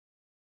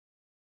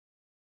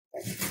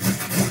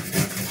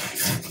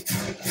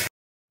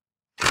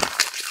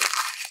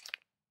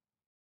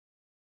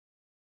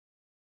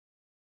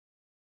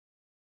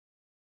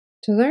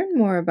To learn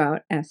more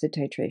about acid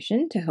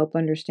titration to help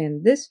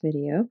understand this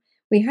video,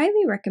 we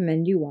highly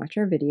recommend you watch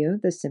our video,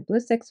 The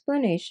Simplest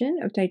Explanation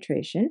of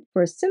Titration,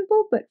 for a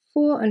simple but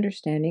full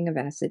understanding of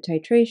acid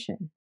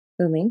titration.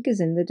 The link is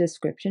in the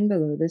description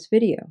below this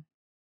video.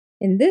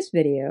 In this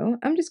video,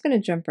 I'm just going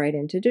to jump right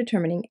into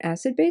determining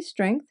acid-base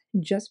strength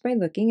just by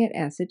looking at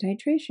acid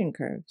titration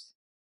curves.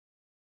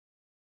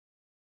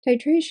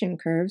 Titration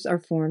curves are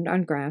formed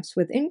on graphs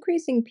with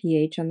increasing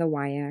pH on the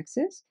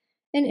y-axis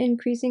and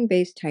increasing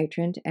base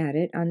titrant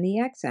added on the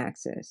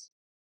x-axis.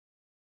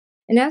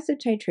 An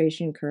acid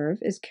titration curve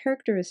is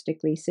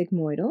characteristically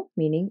sigmoidal,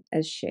 meaning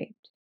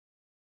S-shaped.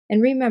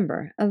 And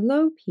remember, a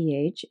low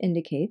pH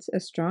indicates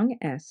a strong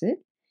acid,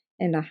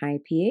 and a high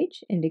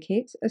pH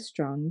indicates a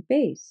strong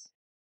base.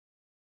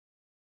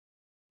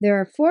 There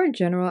are 4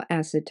 general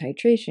acid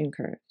titration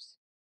curves.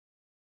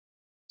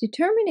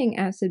 Determining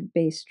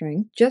acid-base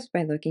strength just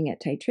by looking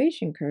at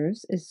titration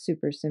curves is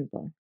super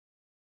simple.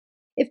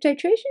 If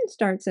titration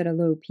starts at a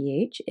low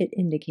pH, it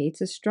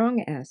indicates a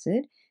strong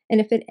acid, and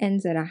if it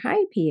ends at a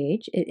high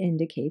pH, it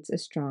indicates a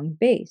strong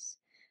base.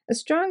 A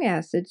strong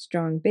acid,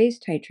 strong base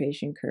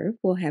titration curve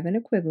will have an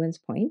equivalence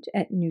point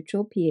at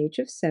neutral pH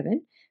of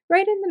 7,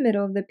 right in the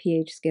middle of the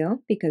pH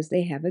scale because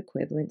they have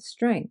equivalent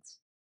strengths.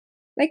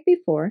 Like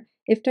before,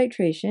 if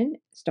titration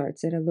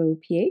starts at a low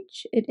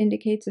pH, it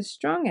indicates a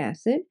strong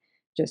acid,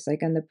 just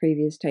like on the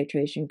previous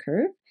titration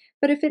curve,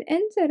 but if it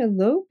ends at a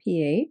low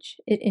pH,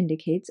 it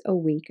indicates a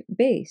weak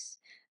base.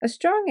 A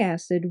strong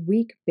acid,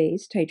 weak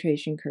base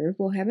titration curve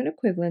will have an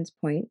equivalence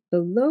point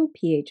below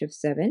pH of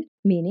 7,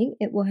 meaning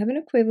it will have an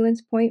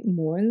equivalence point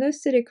more in the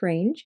acidic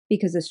range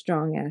because a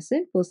strong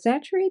acid will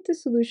saturate the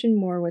solution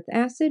more with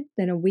acid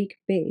than a weak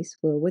base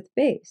will with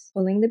base,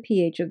 pulling the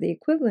pH of the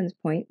equivalence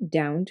point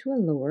down to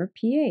a lower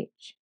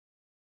pH.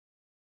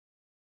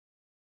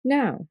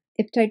 Now,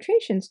 if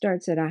titration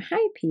starts at a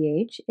high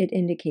pH, it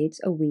indicates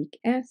a weak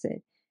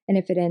acid. And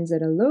if it ends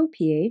at a low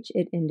pH,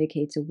 it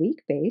indicates a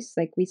weak base,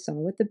 like we saw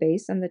with the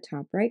base on the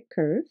top right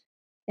curve.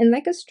 And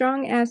like a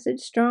strong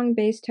acid, strong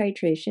base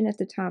titration at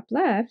the top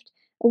left,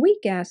 a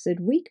weak acid,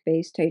 weak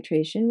base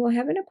titration will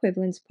have an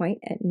equivalence point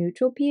at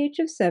neutral pH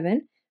of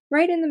 7,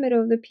 right in the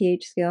middle of the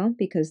pH scale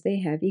because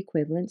they have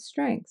equivalent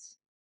strengths.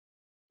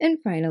 And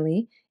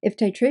finally, if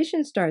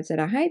titration starts at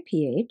a high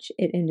pH,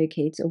 it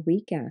indicates a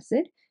weak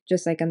acid,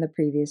 just like on the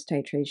previous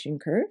titration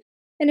curve.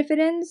 And if it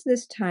ends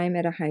this time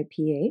at a high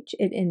pH,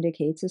 it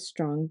indicates a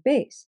strong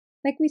base,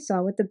 like we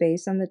saw with the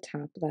base on the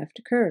top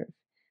left curve.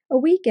 A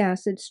weak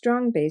acid,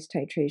 strong base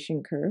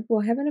titration curve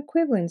will have an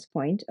equivalence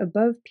point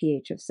above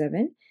pH of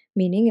 7,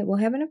 meaning it will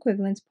have an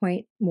equivalence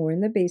point more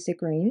in the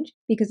basic range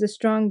because a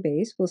strong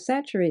base will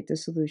saturate the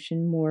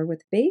solution more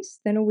with base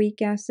than a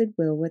weak acid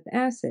will with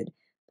acid,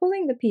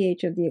 pulling the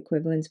pH of the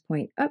equivalence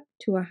point up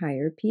to a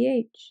higher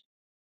pH.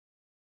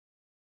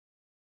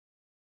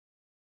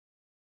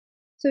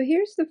 So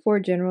here's the 4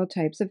 general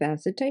types of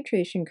acid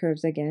titration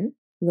curves again.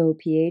 Low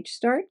pH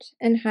start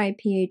and high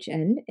pH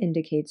end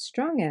indicates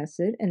strong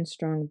acid and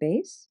strong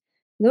base.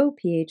 Low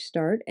pH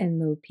start and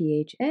low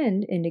pH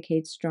end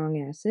indicates strong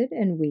acid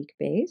and weak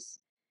base.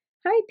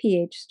 High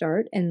pH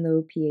start and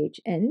low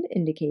pH end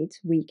indicates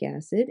weak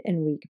acid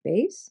and weak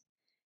base.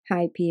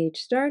 High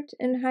pH start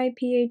and high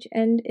pH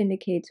end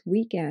indicates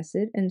weak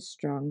acid and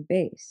strong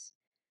base.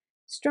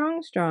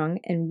 Strong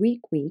and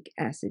weak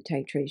acid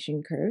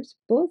titration curves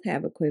both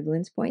have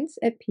equivalence points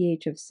at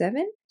pH of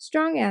 7.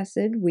 Strong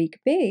acid, weak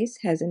base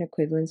has an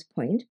equivalence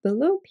point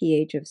below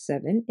pH of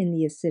 7 in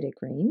the acidic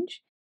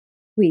range.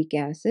 Weak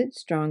acid,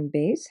 strong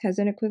base has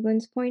an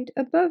equivalence point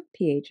above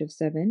pH of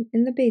 7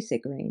 in the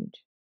basic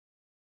range.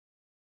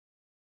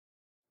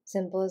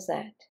 Simple as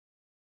that.